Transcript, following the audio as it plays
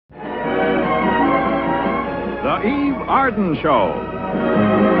The Eve Arden Show.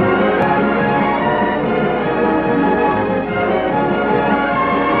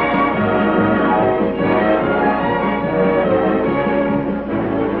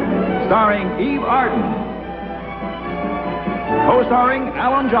 Starring Eve Arden. Co-starring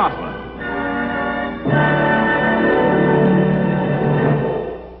Alan Jocelyn.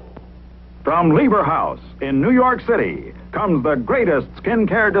 From Lever House in New York City comes the greatest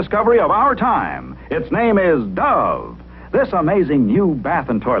skincare discovery of our time. Its name is Dove. This amazing new bath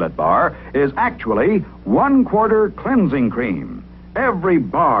and toilet bar is actually 1/4 cleansing cream. Every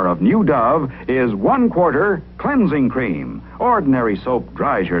bar of new Dove is 1/4 cleansing cream. Ordinary soap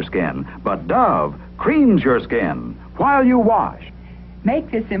dries your skin, but Dove creams your skin while you wash.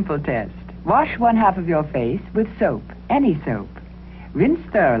 Make this simple test. Wash 1/2 of your face with soap, any soap. Rinse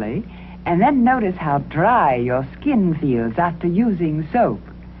thoroughly, and then notice how dry your skin feels after using soap.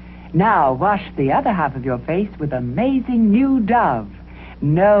 Now wash the other half of your face with amazing new Dove.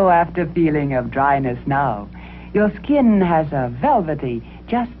 No after feeling of dryness now. Your skin has a velvety,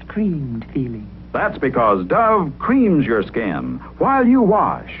 just creamed feeling. That's because Dove creams your skin while you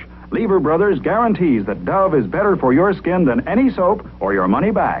wash. Lever Brothers guarantees that Dove is better for your skin than any soap or your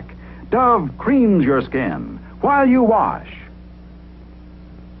money back. Dove creams your skin while you wash.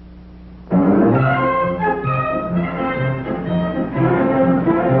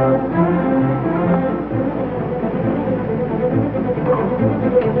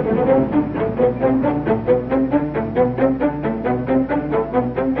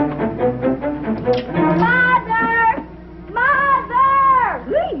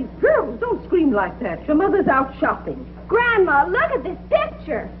 Like that. Your mother's out shopping. Grandma, look at this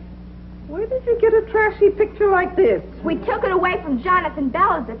picture. Where did you get a trashy picture like this? We took it away from Jonathan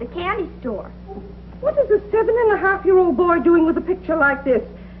Bella's at the candy store. What is a 7.5-year-old boy doing with a picture like this?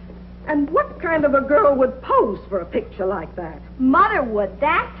 And what kind of a girl would pose for a picture like that? Mother would,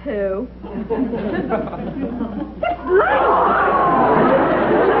 that's who. It's Liza!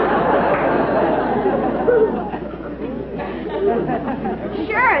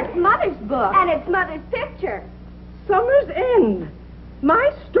 Sure, it's Mother's book. And it's Mother's picture. Summer's End.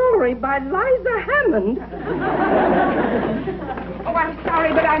 My story by Liza Hammond. Oh, I'm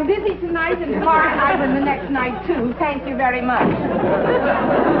sorry, but I'm busy tonight and tomorrow night and the next night, too. Thank you very much.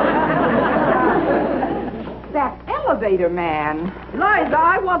 That elevator man. Liza,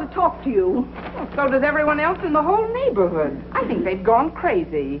 I want to talk to you. Well, so does everyone else in the whole neighborhood. I think they've gone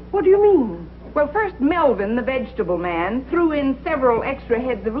crazy. What do you mean? Well, first Melvin, the vegetable man, threw in several extra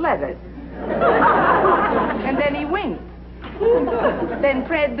heads of lettuce. And then he winked. Then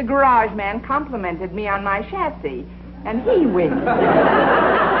Fred, the garage man, complimented me on my chassis, and he winked.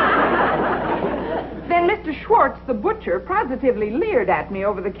 Then Mr. Schwartz, the butcher, positively leered at me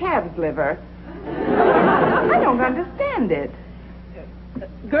over the calf's liver. I don't understand it.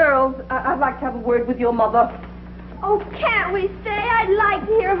 Girls, I'd like to have a word with your mother. Oh, can't we stay? I'd like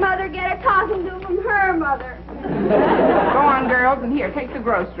to hear Mother get a talking to from her mother. Go on, girls, and here, take the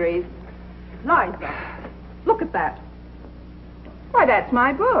groceries. Liza, look at that. Why, that's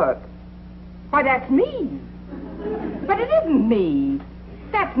my book. Why, that's me. But it isn't me.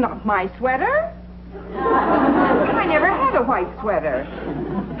 That's not my sweater. I never had a white sweater.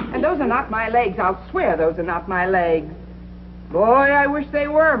 And those are not my legs. I'll swear those are not my legs. Boy, I wish they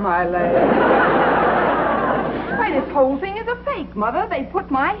were my legs. Why, this whole thing is a fake, Mother. They put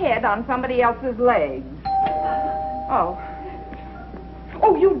my head on somebody else's legs. Oh.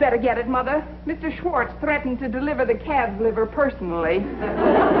 Oh, you'd better get it, Mother. Mr. Schwartz threatened to deliver the calf's liver personally.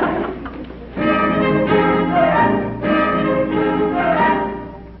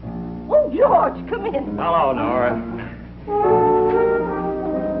 Oh, George, come in. Hello, Nora.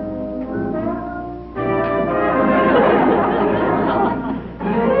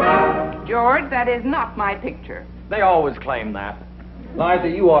 George, that is not my picture. They always claim that. Liza,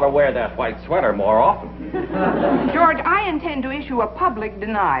 you ought to wear that white sweater more often. George, I intend to issue a public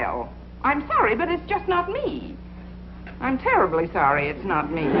denial. I'm sorry, but it's just not me. I'm terribly sorry it's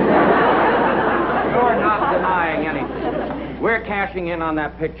not me. You're not denying anything. We're cashing in on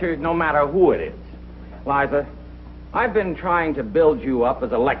that picture no matter who it is. Liza, I've been trying to build you up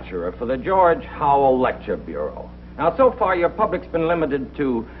as a lecturer for the George Howell Lecture Bureau. Now, so far, your public's been limited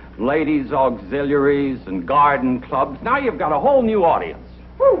to ladies' auxiliaries and garden clubs. Now you've got a whole new audience.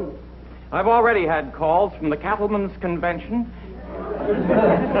 Who? I've already had calls from the Cattlemen's Convention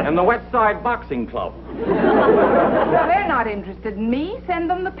and the West Side Boxing Club. Well, they're not interested in me. Send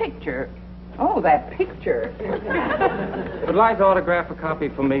them the picture. Oh, that picture. Would Liza autograph a copy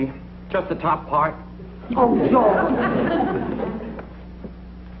for me? Just the top part? Oh, George.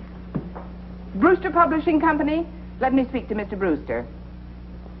 Brewster Publishing Company? Let me speak to Mr. Brewster.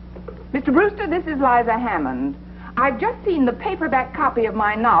 Mr. Brewster, this is Liza Hammond. I've just seen the paperback copy of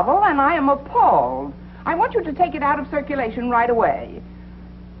my novel, and I am appalled. I want you to take it out of circulation right away.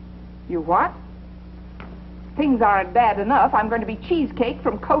 You what? Things aren't bad enough. I'm going to be cheesecake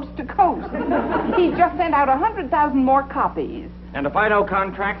from coast to coast. He's just sent out 100,000 more copies. And if I know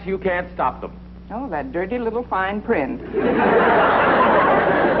contracts, you can't stop them. Oh, that dirty little fine print.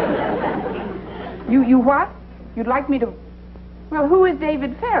 You what? You'd like me to... Well, who is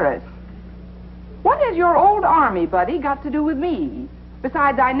David Ferris? What has your old army buddy got to do with me?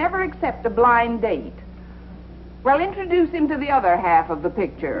 Besides, I never accept a blind date. Well, introduce him to the other half of the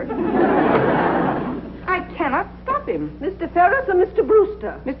picture. I cannot stop him. Mr. Ferris or Mr.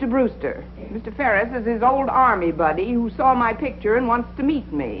 Brewster? Mr. Brewster. Mr. Ferris is his old army buddy who saw my picture and wants to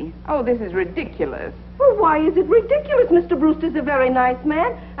meet me. Oh, this is ridiculous. Well, why is it ridiculous? Mr. Brewster's a very nice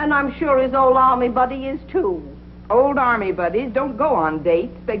man, and I'm sure his old army buddy is, too. Old army buddies don't go on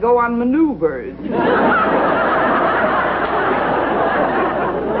dates. They go on maneuvers.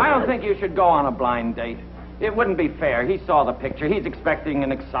 I don't think you should go on a blind date. It wouldn't be fair. He saw the picture. He's expecting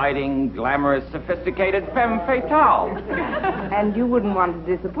an exciting, glamorous, sophisticated femme fatale. And you wouldn't want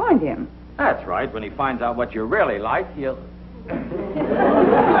to disappoint him. That's right. When he finds out what you're really like, he'll...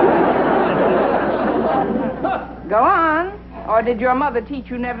 Go on. Or did your mother teach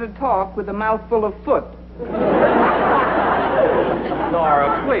you never to talk with a mouthful of foot?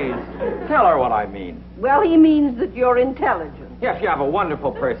 Nora, please, tell her what I mean. Well, he means that you're intelligent. Yes, you have a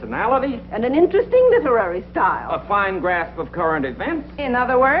wonderful personality. And an interesting literary style. A fine grasp of current events. In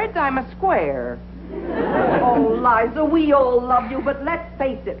other words, I'm a square. Oh, Liza, we all love you, but let's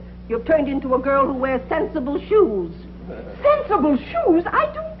face it. You've turned into a girl who wears sensible shoes. Sensible shoes?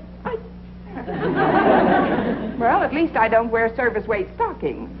 Well, at least I don't wear service-weight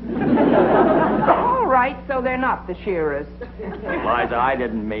stockings. All right, so they're not the shearers. Liza, I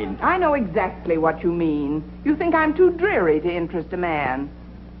didn't mean... I know exactly what you mean. You think I'm too dreary to interest a man.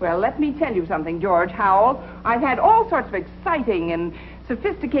 Well, let me tell you something, George Howell. I've had all sorts of exciting and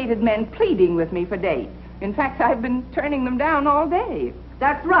sophisticated men pleading with me for dates. In fact, I've been turning them down all day.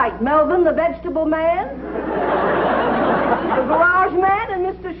 That's right, Melvin, the vegetable man, the garage man, and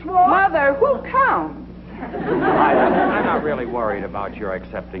Mr. Schwartz. Mother, who counts? I'm not really worried about your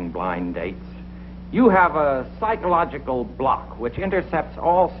accepting blind dates. You have a psychological block which intercepts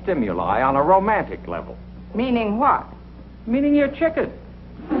all stimuli on a romantic level. Meaning what? Meaning you're chicken.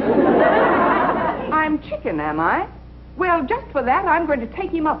 I'm chicken, am I? Well, just for that, I'm going to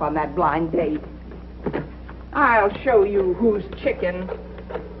take him up on that blind date. I'll show you who's chicken.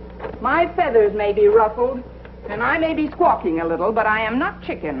 My feathers may be ruffled, and I may be squawking a little, but I am not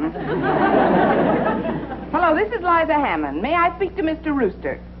chicken. Hello, this is Liza Hammond. May I speak to Mr.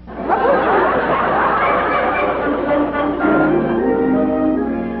 Rooster?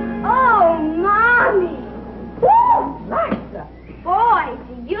 Oh, Mommy! Woo! Liza! Boy,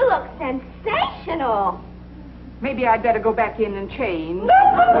 do you look sensational. Maybe I'd better go back in and change.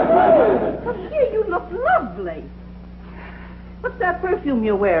 But here, you look lovely. What's that perfume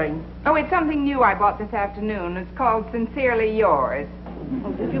you're wearing? Oh, it's something new I bought this afternoon. It's called Sincerely Yours.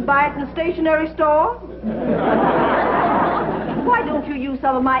 Oh, did you buy it in a stationery store? Why don't you use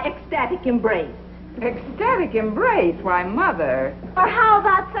some of my ecstatic embrace? Ecstatic embrace? Why, Mother. Or how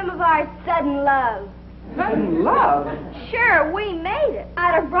about some of our sudden love? Sudden love? Sure, we made it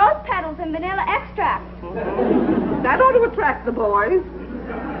out of rose petals and vanilla extract. That ought to attract the boys.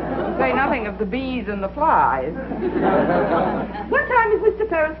 Say nothing of the bees and the flies. What time is Mr.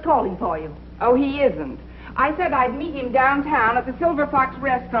 Ferris calling for you? Oh, he isn't. I said I'd meet him downtown at the Silver Fox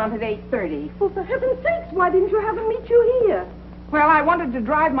restaurant at 8:30. Well, for heaven's sakes, why didn't you have him meet you here? Well, I wanted to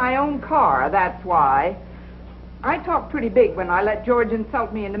drive my own car, that's why. I talked pretty big when I let George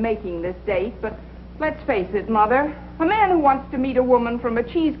insult me into making this date, but let's face it, Mother. A man who wants to meet a woman from a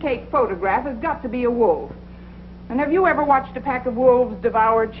cheesecake photograph has got to be a wolf. And have you ever watched a pack of wolves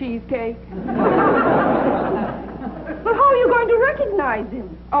devour cheesecake? But how are you going to recognize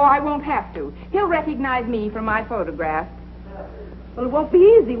him? Oh, I won't have to. He'll recognize me from my photograph. Well, it won't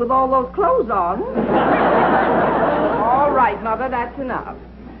be easy with all those clothes on. All right, Mother, that's enough.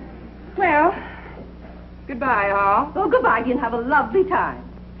 Well, goodbye, all. Oh, goodbye, and have a lovely time.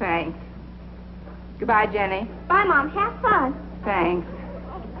 Thanks. Goodbye, Jenny. Bye, Mom. Have fun. Thanks.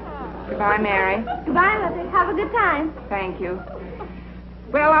 Goodbye, Mary. Goodbye, Mother. Have a good time. Thank you.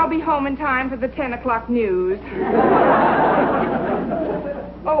 Well, I'll be home in time for the 10 o'clock news.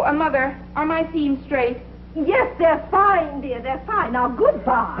 Oh, Mother, are my seams straight? Yes, they're fine, dear. They're fine. Now,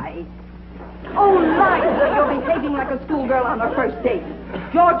 goodbye. Oh, Liza, you're behaving like a schoolgirl on her first date.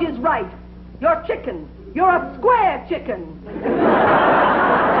 George is right. You're chicken. You're a square chicken.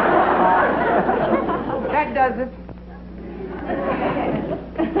 That does it.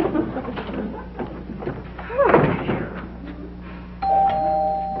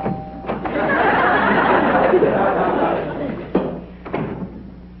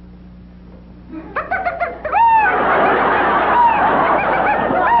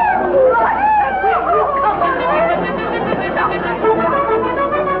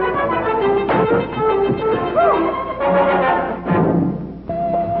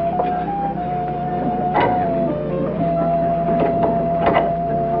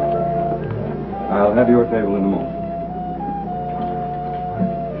 I'll have your table in a moment.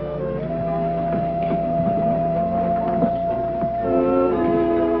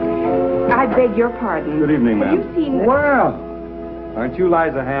 I beg your pardon. Good evening, ma'am. Have you seen... Well, aren't you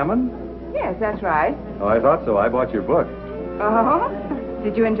Liza Hammond? Yes, that's right. Oh, I thought so. I bought your book. Oh?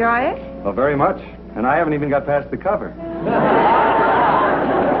 Did you enjoy it? Oh, very much. And I haven't even got past the cover.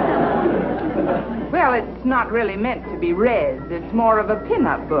 Well, it's not really meant to be read. It's more of a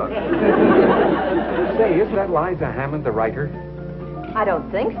pin-up book. Say, isn't that Liza Hammond, the writer? I don't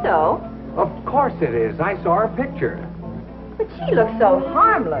think so. Of course it is. I saw her picture. But she looks so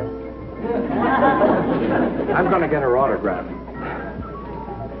harmless. I'm going to get her autograph.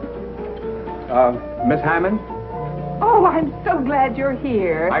 Miss Hammond? Oh, I'm so glad you're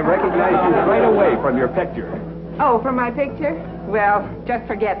here. I recognize you right away from your picture. Oh, from my picture? Well, just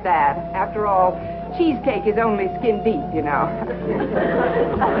forget that. After all, cheesecake is only skin deep, you know.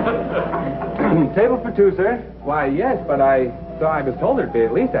 Table for two, sir? Why, yes, but I was told there'd be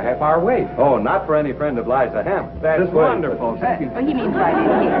at least a half-hour wait. Oh, not for any friend of Liza Hammond. That's This way. wonderful. Thank you. Oh, he means right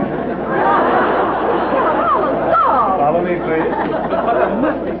in here. Follow me, please. There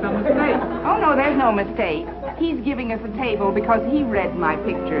must be some mistake. Oh, no, there's no mistake. He's giving us a table because he read my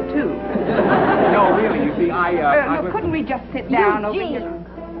picture, too. No, really, you see, I Look, couldn't we just sit down over Eugene, here?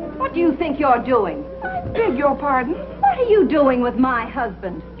 what do you think you're doing? I beg your pardon? What are you doing with my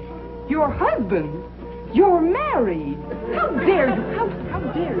husband? Your husband? You're married. How dare you? How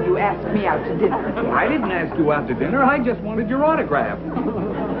dare you ask me out to dinner? I didn't ask you out to dinner. I just wanted your autograph.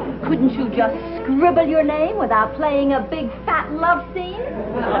 Couldn't you just scribble your name without playing a big fat love scene?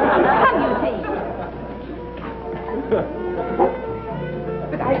 Come, Eugene.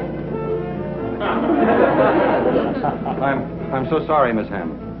 But I... I'm so sorry, Miss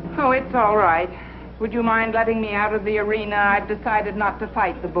Hammond. Oh, it's all right. Would you mind letting me out of the arena? I've decided not to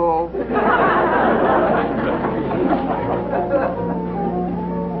fight the bull.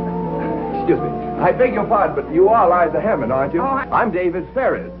 Excuse me. I beg your pardon, but you are Liza Hammond, aren't you? Oh, I'm David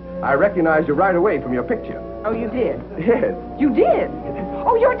Ferris. I recognized you right away from your picture. Oh, you did? Yes. You did?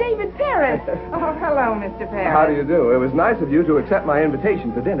 Oh, you're David Ferris. Oh, hello, Mr. Ferris. How do you do? It was nice of you to accept my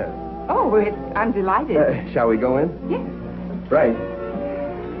invitation for dinner. Oh, I'm delighted. Shall we go in? Yes. Right.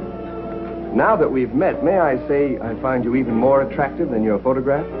 Now that we've met, may I say I find you even more attractive than your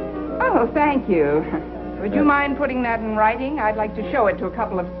photograph? Oh, thank you. Would you mind putting that in writing? I'd like to show it to a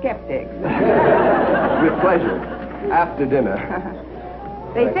couple of skeptics. With pleasure. After dinner.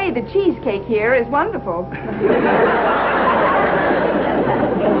 They say the cheesecake here is wonderful.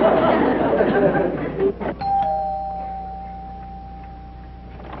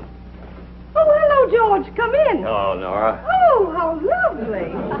 Oh, hello, George. Come in. Hello, Nora. Oh, how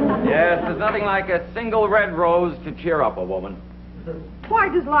lovely. Yes, there's nothing like a single red rose to cheer up a woman. Why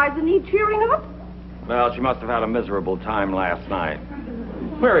does Liza need cheering up? Well, she must have had a miserable time last night.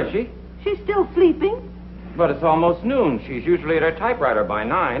 Where is she? She's still sleeping. But it's almost noon. She's usually at her typewriter by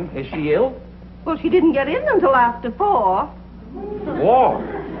 9. Is she ill? Well, she didn't get in until after 4. 4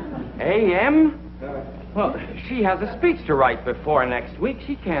 a.m.? Well, she has a speech to write before next week.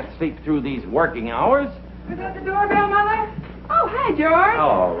 She can't sleep through these working hours. Was that the doorbell, Mother? Oh, hi, George.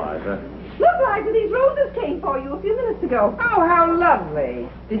 Oh, Liza. Look, Liza, these roses came for you a few minutes ago. Oh, how lovely.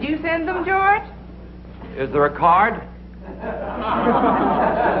 Did you send them, George? Is there a card?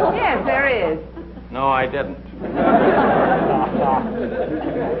 Yes, there is. No, I didn't.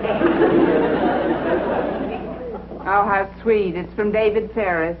 Oh, how sweet. It's from David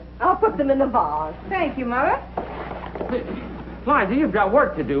Ferris. I'll put them in the vase. Thank you, Mother. Liza, you've got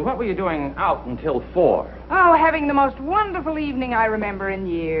work to do. What were you doing out until 4? Oh, having the most wonderful evening I remember in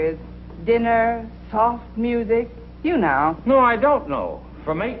years. Dinner, soft music, you know. No, I don't know.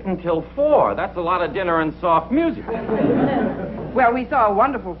 From 8 until 4. That's a lot of dinner and soft music. Well, we saw a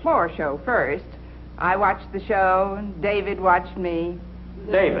wonderful floor show first. I watched the show, and David watched me.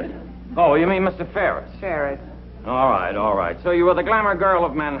 David. Oh, you mean Mr. Ferris? Ferris. All right. So you were the glamour girl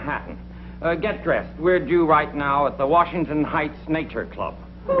of Manhattan. Get dressed. We're due right now at the Washington Heights Nature Club.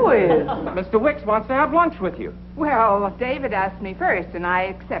 Who is? Mr. Wicks wants to have lunch with you. Well, David asked me first, and I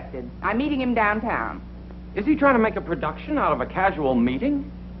accepted. I'm meeting him downtown. Is he trying to make a production out of a casual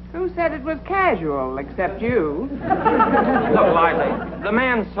meeting? Who said it was casual, except you? Look, Liza, the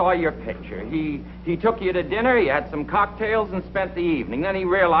man saw your picture. He took you to dinner, he had some cocktails, and spent the evening. Then he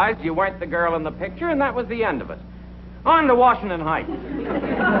realized you weren't the girl in the picture, and that was the end of it. On to Washington Heights. Well,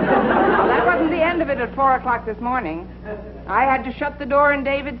 that wasn't the end of it at 4 o'clock this morning. I had to shut the door in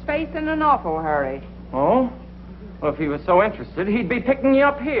David's face in an awful hurry. Oh? Well, if he was so interested, he'd be picking you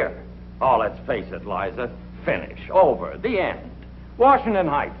up here. Oh, let's face it, Liza. Finish. Over. The end. Washington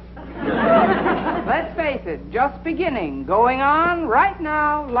Heights. Let's face it, just beginning. Going on right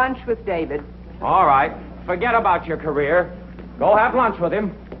now, lunch with David. All right. Forget about your career. Go have lunch with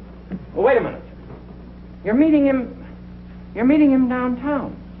him. Oh, wait a minute. You're meeting him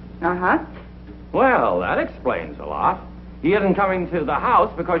downtown. Uh-huh. Well, that explains a lot. He isn't coming to the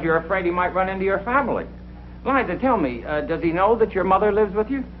house because you're afraid he might run into your family. Liza, tell me, does he know that your mother lives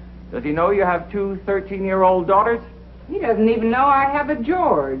with you? Does he know you have 2 13-year-old daughters? He doesn't even know I have a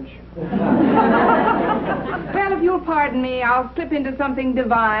George. Well, if you'll pardon me, I'll slip into something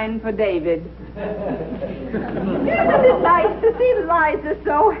divine for David. Isn't it nice to see Liza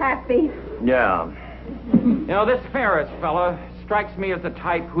so happy? Yeah. You know, this Ferris fella strikes me as the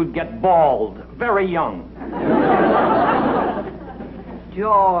type who'd get bald very young.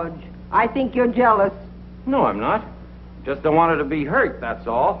 George, I think you're jealous. No, I'm not. Just don't want her to be hurt, that's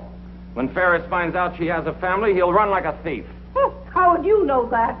all. When Ferris finds out she has a family, he'll run like a thief. How would you know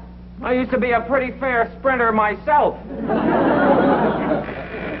that? I used to be a pretty fair sprinter myself.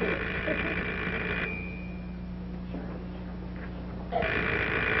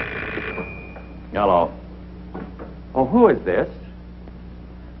 Hello. Oh, who is this?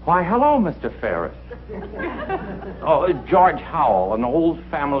 Why, hello, Mr. Ferris. Oh, George Howell, an old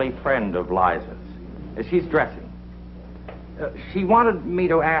family friend of Liza's. She's dressing. She wanted me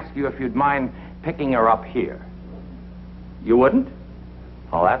to ask you if you'd mind picking her up here. You wouldn't?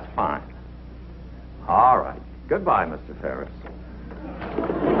 Oh, that's fine. All right. Goodbye, Mr. Ferris.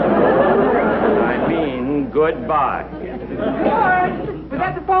 I mean, goodbye. George, was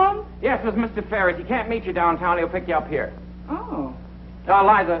that the phone? Yes, it was Mr. Ferris. He can't meet you downtown. He'll pick you up here. Oh.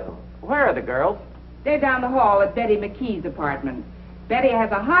 Liza, where are the girls? They're down the hall at Betty McKee's apartment. Betty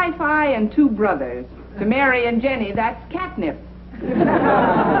has a hi-fi and 2 brothers. To Mary and Jenny, that's catnip.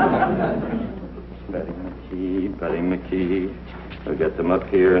 Betty McKee. I'll get them up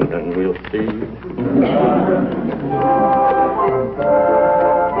here and then we'll see.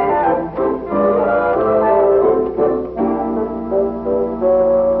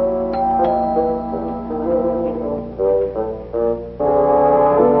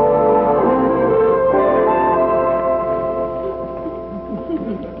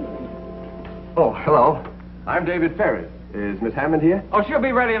 Oh, hello. I'm David Ferris. Is Miss Hammond here? Oh, she'll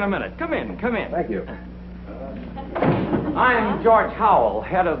be ready in a minute. Come in, come in. Thank you. I'm George Howell,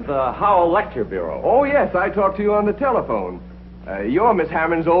 head of the Howell Lecture Bureau. Oh, yes, I talked to you on the telephone. You're Miss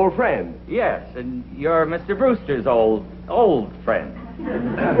Hammond's old friend. Yes, and you're Mr. Brewster's old friend.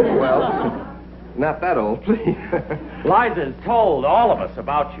 Well, not that old, please. Liza's told all of us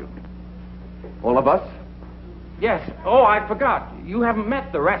about you. All of us? Yes. Oh, I forgot. You haven't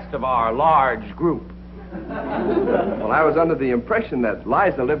met the rest of our large group. Well, I was under the impression that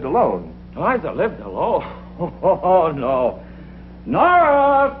Liza lived alone. Liza lived alone? Oh, no.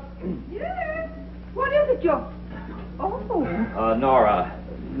 Nora! Yes. What is it, Joe? Oh. Nora,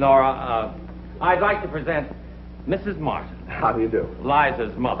 I'd like to present Mrs. Martin. How do you do?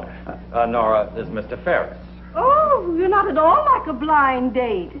 Liza's mother. Nora is Mr. Ferris. Oh, you're not at all like a blind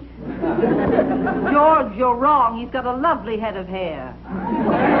date. George, you're wrong. He's got a lovely head of hair.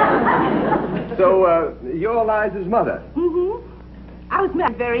 So, you're Liza's mother? Mm-hmm. I was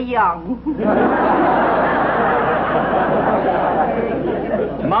married very young.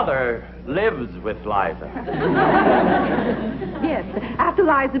 Mother lives with Liza. Yes. After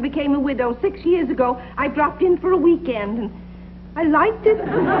Liza became a widow 6 years ago, I dropped in for a weekend, and I liked it.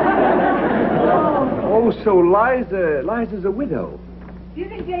 Oh, so Liza's a widow. Do you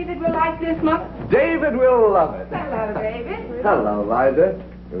think David will like this, Muck? David will love it. Hello, David. Hello, Liza.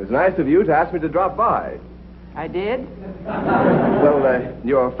 It was nice of you to ask me to drop by. I did? Well,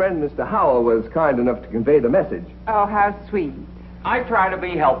 your friend, Mr. Howell, was kind enough to convey the message. Oh, how sweet. I try to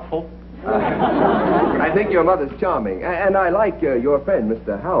be helpful. I think your mother's charming, and I like your friend,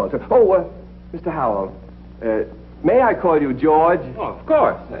 Mr. Howell. Oh, Mr. Howell, may I call you George? Oh, of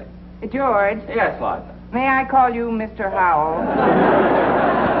course. George, Yes, Liza. may I call you Mr. Howell?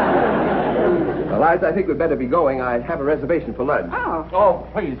 Liza, I think we'd better be going. I have a reservation for lunch. Oh, Oh,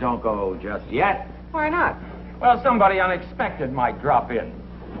 please don't go just yet. why not? Well, somebody unexpected might drop in.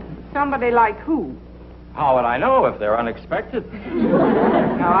 Somebody like who? How would I know if they're unexpected?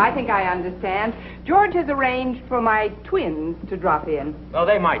 No, I think I understand. George has arranged for my twins to drop in. Well,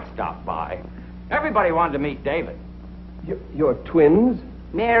 they might stop by. Everybody wanted to meet David. Your twins?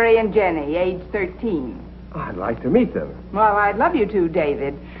 Mary and Jenny, age 13. Oh, I'd like to meet them. Well, I'd love you to,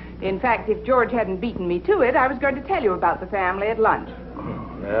 David. In fact, if George hadn't beaten me to it, I was going to tell you about the family at lunch.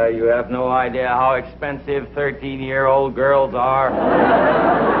 You have no idea how expensive 13-year-old girls are.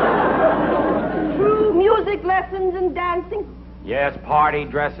 True music lessons and dancing. Yes, party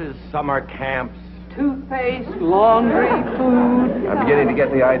dresses, summer camps. Toothpaste, laundry, food. I'm beginning to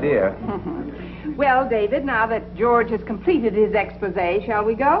get the idea. Well, David, now that George has completed his expose, shall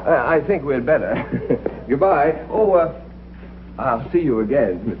we go? I think we'd better. Goodbye. Oh, I'll see you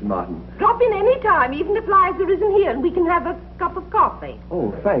again, Miss Martin. Drop in any time, even if Liza isn't here, and we can have a cup of coffee.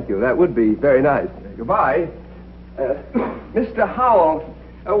 Oh, thank you. That would be very nice. Goodbye. Mr. Howell,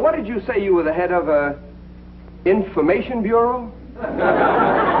 what did you say you were the head of Information Bureau?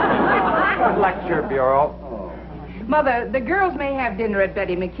 Lecture bureau. Mother, the girls may have dinner at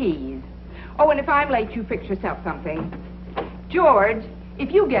Betty McKee's. Oh, and if I'm late, you fix yourself something. George,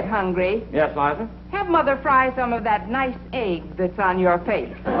 if you get hungry, Yes, Liza? have Mother fry some of that nice egg that's on your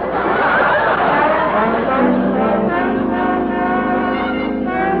face.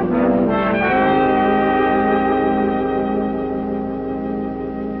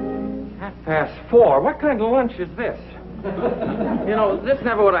 ~4. What kind of lunch is this? You know, this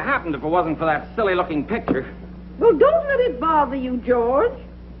never would have happened if it wasn't for that silly-looking picture. Well, don't let it bother you, George.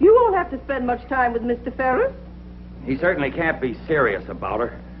 You won't have to spend much time with Mr. Ferris. He certainly can't be serious about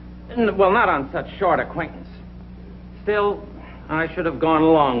her. Well, not on such short acquaintance. Still, I should have gone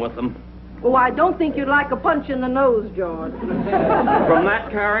along with them. Oh, I don't think you'd like a punch in the nose, George. From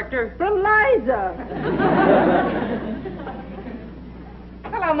that character? From Liza.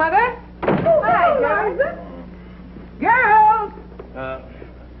 Hello, Mother. Oh, Hi, Liza. Girls!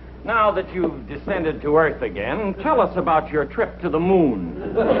 Now that you've descended to Earth again, tell us about your trip to the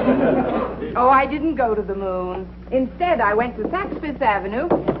moon. Oh, I didn't go to the moon. Instead, I went to Saks Fifth Avenue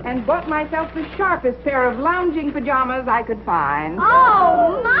and bought myself the sharpest pair of lounging pajamas I could find.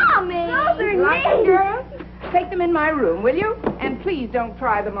 Oh, Mommy! Those are nice, girls. Take them in my room, will you? And please don't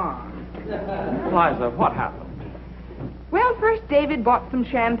try them on. Liza, what happened? Well, first David bought some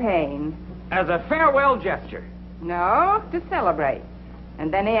champagne. As a farewell gesture. No, to celebrate.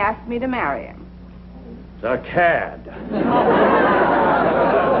 And then he asked me to marry him. The cad.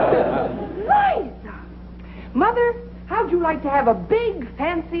 Liza! Mother, how'd you like to have a big,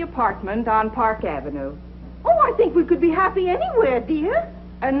 fancy apartment on Park Avenue? Oh, I think we could be happy anywhere, dear.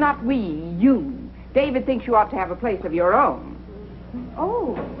 Not we, you. David thinks you ought to have a place of your own.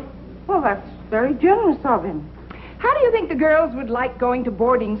 Oh, well, that's very generous of him. How do you think the girls would like going to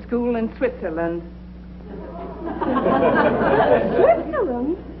boarding school in Switzerland?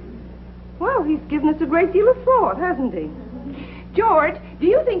 Switzerland? Well, he's given us a great deal of thought, hasn't he? George, do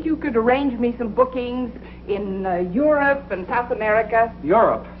you think you could arrange me some bookings in Europe and South America?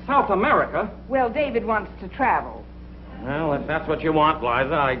 Europe? South America? Well, David wants to travel. Well, if that's what you want,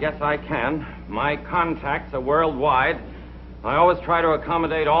 Liza, I guess I can. My contacts are worldwide. I always try to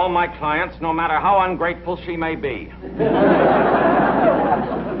accommodate all my clients, no matter how ungrateful she may be.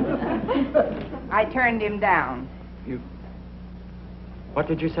 I turned him down. What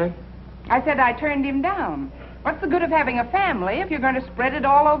did you say? I said I turned him down. What's the good of having a family if you're going to spread it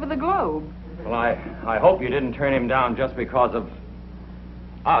all over the globe? Well, I hope you didn't turn him down just because of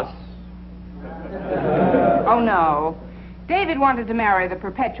us. Oh, no. David wanted to marry the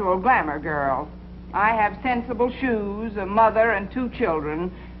perpetual glamour girl. I have sensible shoes, a mother, and 2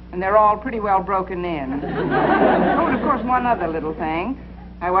 children, and they're all pretty well broken in. Oh, and of course, one other little thing.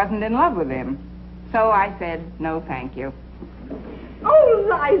 I wasn't in love with him. So I said, no, thank you. Oh,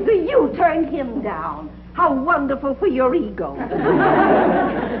 Liza, you turned him down. How wonderful for your ego.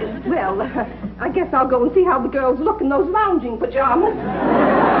 Well, I guess I'll go and see how the girls look in those lounging pajamas.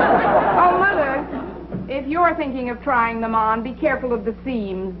 Oh, Mother, if you're thinking of trying them on, be careful of the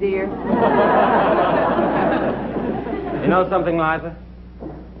seams, dear. You know something, Liza?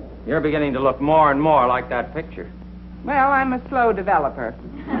 You're beginning to look more and more like that picture. Well, I'm a slow developer.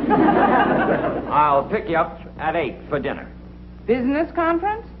 I'll pick you up at 8 for dinner. Business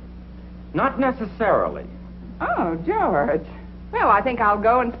conference? Not necessarily. Oh, George. Well, I think I'll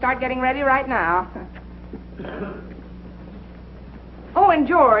go and start getting ready right now. Oh, and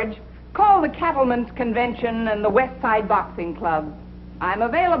George, call the Cattlemen's Convention and the West Side Boxing Club. I'm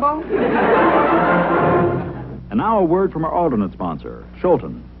available. And now a word from our alternate sponsor,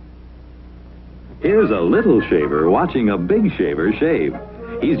 Scholten. Here's a little shaver watching a big shaver shave.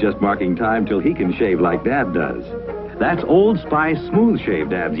 He's just marking time till he can shave like Dad does. That's Old Spice Smooth Shave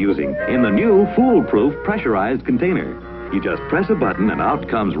Dad's using in the new foolproof pressurized container. You just press a button and out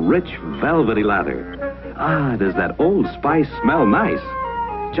comes rich, velvety lather. Ah, does that Old Spice smell nice?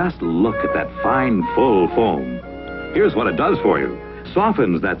 Just look at that fine, full foam. Here's what it does for you.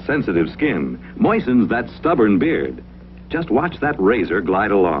 Softens that sensitive skin, moistens that stubborn beard. Just watch that razor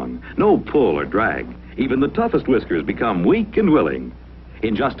glide along. No pull or drag. Even the toughest whiskers become weak and willing.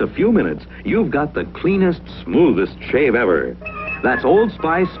 In just a few minutes, you've got the cleanest, smoothest shave ever. That's Old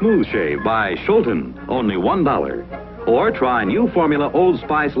Spice Smooth Shave by Scholten, only $1. Or try new formula Old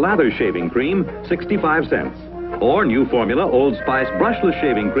Spice Lather Shaving Cream, 65 cents. Or new formula Old Spice Brushless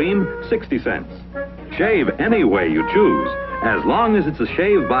Shaving Cream, 60 cents. Shave any way you choose. As long as it's a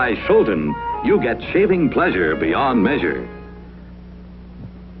shave by Scholten, you get shaving pleasure beyond measure.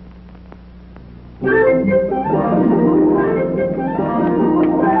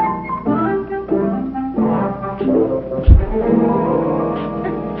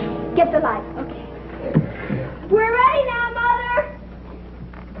 Get the light. Okay. We're ready now, Mother.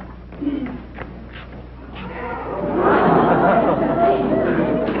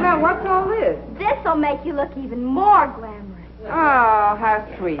 Now, what's all this? This'll make you look even more glamorous. Oh, how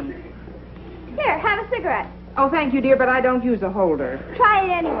sweet. Here, have a cigarette. Oh, thank you, dear, but I don't use a holder. Try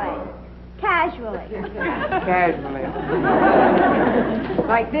it anyway. Casually. Casually.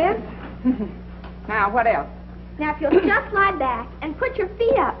 Like this? Now, what else? Now, if you'll just lie back and put your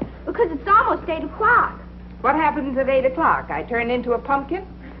feet up, because it's almost 8 o'clock. What happens at 8 o'clock? I turn into a pumpkin?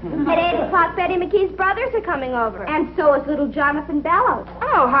 At 8 o'clock, Betty McKee's brothers are coming over. And so is little Jonathan Bellows.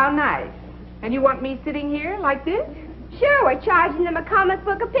 Oh, how nice. And you want me sitting here like this? Sure, we're charging them a comic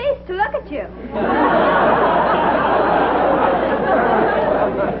book apiece to look at you.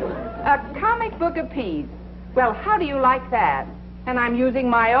 A comic book apiece. Well, how do you like that? And I'm using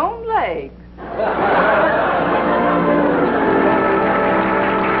my own legs.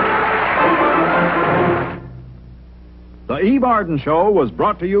 The Eve Arden Show was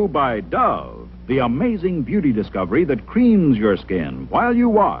brought to you by Dove, the amazing beauty discovery that creams your skin while you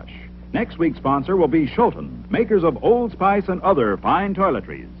wash. Next week's sponsor will be Scholten, makers of Old Spice and other fine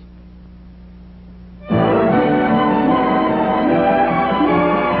toiletries.